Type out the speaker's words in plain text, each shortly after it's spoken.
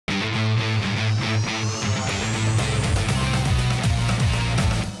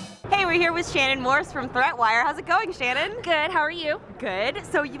here with Shannon Morse from ThreatWire. How's it going, Shannon? Good, how are you? Good.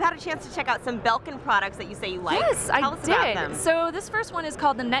 So you've had a chance to check out some Belkin products that you say you like. Yes, Tell us about them. So this first one is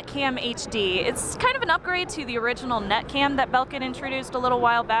called the Netcam HD. It's kind of an upgrade to the original Netcam that Belkin introduced a little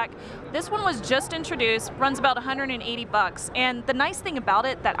while back. This one was just introduced, runs about 180 bucks. And the nice thing about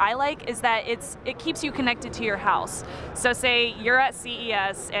it that I like is that it keeps you connected to your house. So say you're at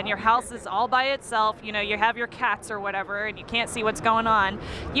CES and your house is all by itself, you know, you have your cats or whatever and you can't see what's going on.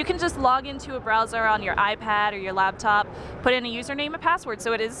 You can just log into a browser on your iPad or your laptop, put in a username and password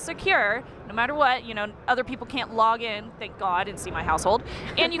so it is secure. No matter what, you know, other people can't log in, thank God, and see my household.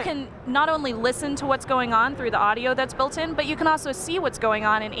 And you can not only listen to what's going on through the audio that's built in, but you can also see what's going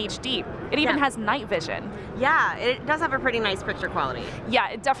on in HD. It even has night vision. Yeah, it does have a pretty nice picture quality. Yeah,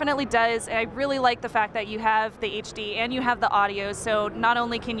 it definitely does. I really like the fact that you have the HD and you have the audio, so not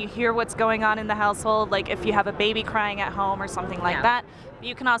only can you hear what's going on in the household, like if you have a baby crying at home or something like that, but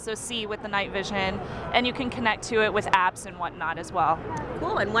you can also see with the night vision, and you can connect to it with apps and whatnot as well.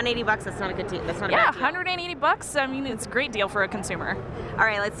 Cool, and 180 bucks, that's not a good deal. That's not a bad bad deal. 180 bucks, I mean, it's a great deal for a consumer. All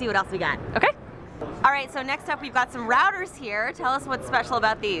right, let's see what else we got. Okay. All right, so next up we've got some routers here. Tell us what's special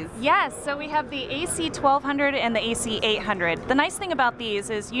about these. Yes, so we have the AC1200 and the AC800. The nice thing about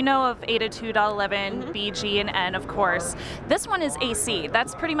these is you know of 802.11, BG, and N, of course. This one is AC.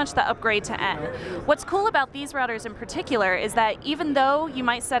 That's pretty much the upgrade to N. What's cool about these routers in particular is that even though you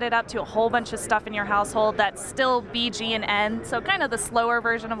might set it up to a whole bunch of stuff in your household that's still BG and N, so kind of the slower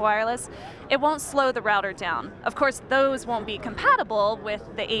version of wireless, it won't slow the router down. Of course, those won't be compatible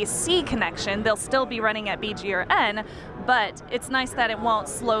with the AC connection. They'll still be running at BG or N, but it's nice that it won't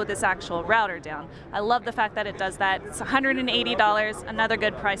slow this actual router down. I love the fact that it does that. It's $180, another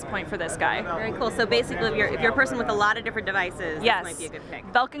good price point for this guy. Very cool. So basically, if you're a person with a lot of different devices, yes, this might be a good pick.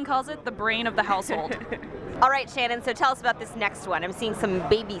 Belkin calls it the brain of the household. All right, Shannon, so tell us about this next one. I'm seeing some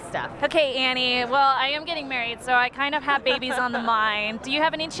baby stuff. Okay, Annie, well, I am getting married, so I kind of have babies on the mind. Do you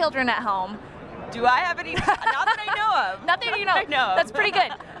have any children at home? Do I have any? Not that I know of. Not that you know. I know of. That's pretty good.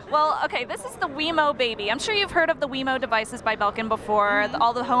 Well, okay, this is the Wemo baby. I'm sure you've heard of the Wemo devices by Belkin before,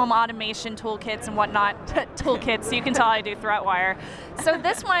 all the home automation toolkits and whatnot. Toolkits, so you can tell I do ThreatWire. So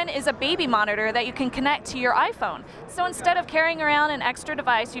this one is a baby monitor that you can connect to your iPhone. So instead of carrying around an extra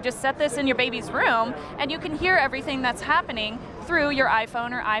device, you just set this in your baby's room and you can hear everything that's happening through your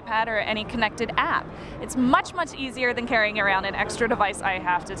iPhone or iPad or any connected app. It's much, much easier than carrying around an extra device, I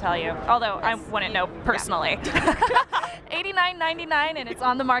have to tell you. Although I wouldn't know personally. $89.99 and it's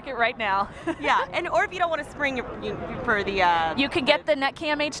on the market right now. Yeah, and or if you don't want to spring for the... you can get the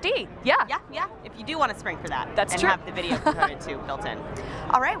Netcam HD. Yeah. Yeah, if you do want to spring for that. That's and true. And have the video component too built in.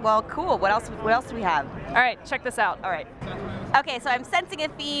 All right, well, cool. What else do we have? All right, check this out. All right. Okay, so I'm sensing a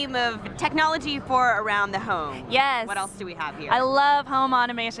theme of technology for around the home. Yes. What else do we have here? I love home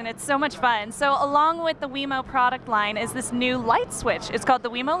automation. It's so much fun. So along with the Wemo product line is this new light switch. It's called the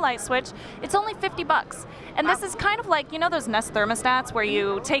Wemo Light Switch. It's only 50 bucks. And this is kind of like, you know those Nest thermostats where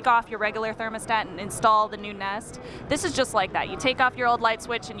you take off your regular thermostat and install the new Nest? This is just like that. You take off your old light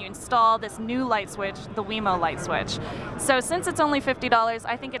switch and you install this new light switch, the Wemo Light Switch. So since it's only $50,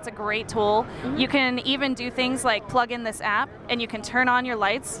 I think it's a great tool. You can even do things like plug in this app and you can turn on your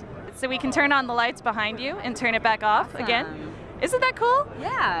lights. So we can turn on the lights behind you and turn it back off again. Isn't that cool?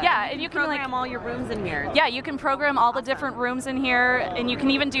 Yeah. Yeah, and you can program all your rooms in here. Yeah, you can program all the different rooms in here, and you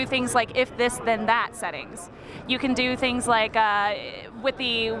can even do things like if this then that settings. You can do things like with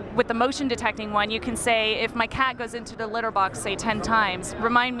the motion detecting one, you can say if my cat goes into the litter box say 10 times,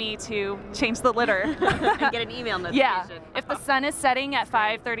 remind me to change the litter. And get an email notification. Yeah. If the sun is setting at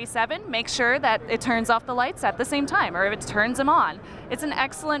 5:37, make sure that it turns off the lights at the same time, or if it turns them on. It's an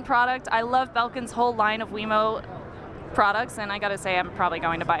excellent product. I love Belkin's whole line of Wemo products, and I gotta say I'm probably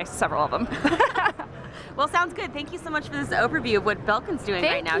going to buy several of them. Well, sounds good. Thank you so much for this overview of what Belkin's doing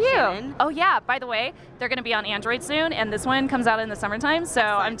right now, Shannon. Oh yeah, by the way, they're going to be on Android soon, and this one comes out in the summertime, so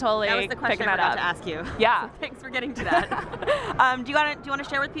I'm totally picking that up. That was the question I forgot to ask you. Yeah. So thanks for getting to that. Do you want to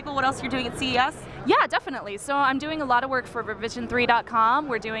share with people what else you're doing at CES? Yeah, definitely. So I'm doing a lot of work for revision3.com.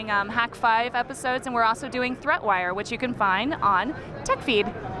 We're doing Hack 5 episodes, and we're also doing ThreatWire, which you can find on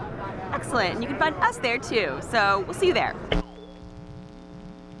TechFeed. Excellent. And you can find us there too. So we'll see you there.